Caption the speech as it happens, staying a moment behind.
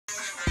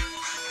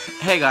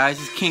Hey guys,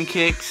 it's King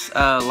Kicks.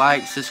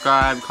 Like,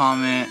 subscribe,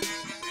 comment,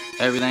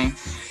 everything.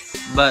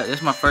 But this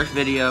is my first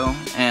video,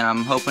 and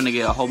I'm hoping to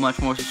get a whole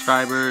bunch more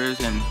subscribers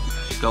and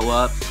go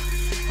up.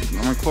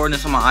 I'm recording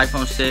this on my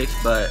iPhone 6,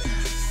 but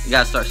you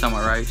gotta start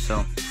somewhere, right?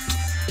 So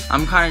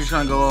I'm kind of just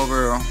gonna go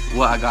over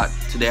what I got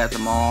today at the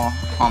mall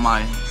on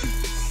my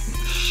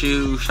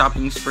shoe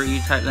shopping spree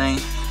type thing.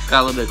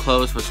 Got a little bit of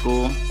clothes for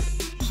school,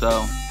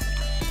 so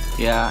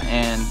yeah.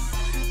 And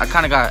I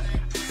kind of got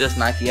this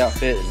Nike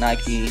outfit,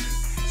 Nike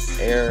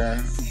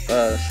Air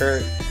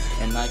shirt,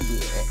 and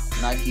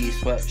Nike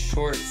sweat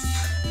shorts.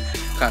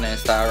 Kind of in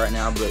style right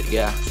now, but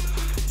yeah.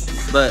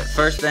 But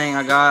first thing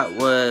I got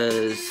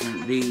was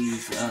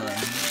these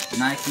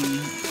Nike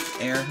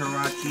Air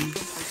huaraches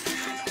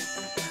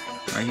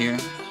right here.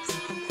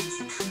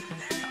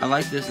 I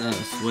like this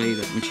suede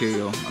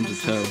material on the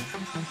toe,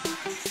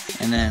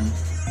 and then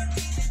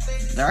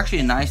they're actually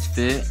a nice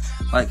fit,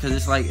 like, cause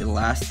it's like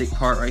elastic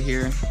part right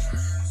here.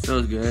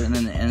 Feels good, and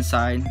then the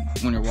inside,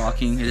 when you're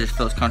walking, it just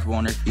feels comfortable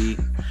on your feet.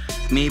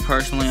 Me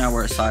personally, I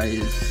wear a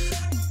size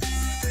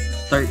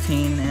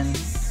 13 in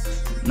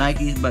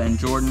Nikes, but in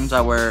Jordans,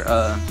 I wear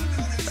a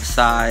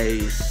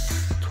size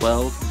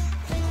 12.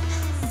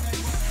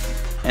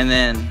 And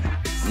then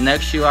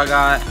next shoe I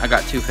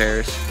got two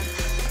pairs.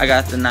 I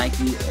got the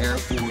Nike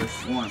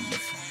AF1,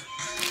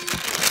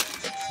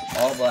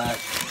 all black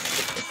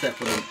except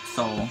for the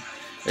sole.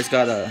 It's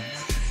got a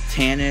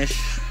tannish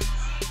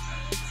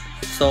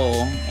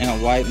sole and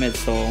a white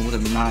midsole with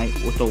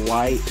a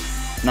white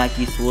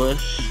Nike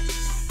swoosh,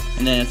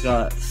 and then it's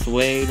got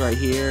suede right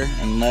here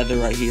and leather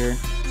right here.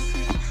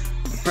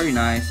 It's pretty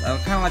nice. I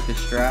kind of like the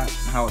strap,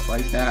 how it's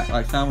like that.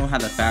 Like, some of them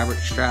have the fabric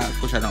straps,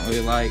 which I don't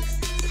really like.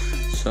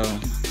 So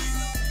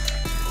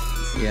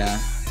yeah,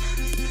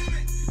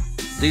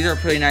 these are a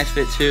pretty nice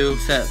fit too,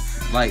 except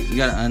like you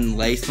gotta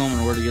unlace them in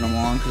order to get them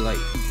on, cause like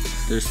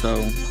they're so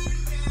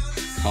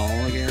tall,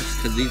 I guess,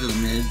 because these are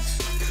the mids.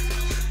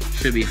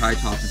 Should be high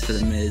tops instead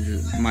of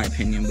mids, in my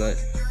opinion,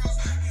 but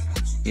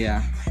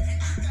yeah.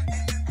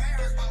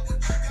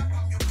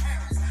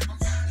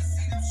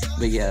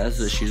 But yeah, those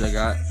are the shoes I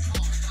got.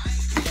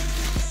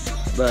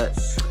 But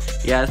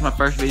yeah, that's my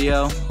first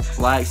video.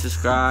 Like,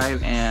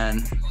 subscribe,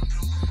 and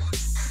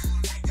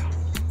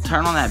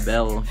turn on that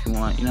bell if you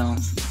want, you know,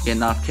 get a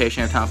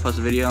notification every time I post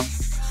a video.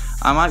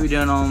 I might be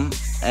doing them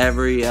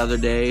every other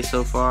day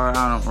so far.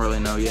 I don't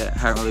really know yet.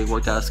 Haven't really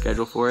worked out a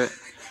schedule for it.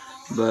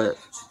 But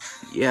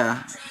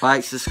yeah,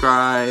 like,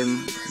 subscribe,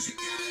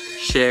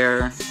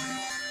 share,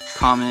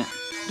 comment,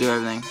 do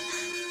everything.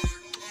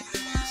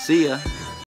 See ya.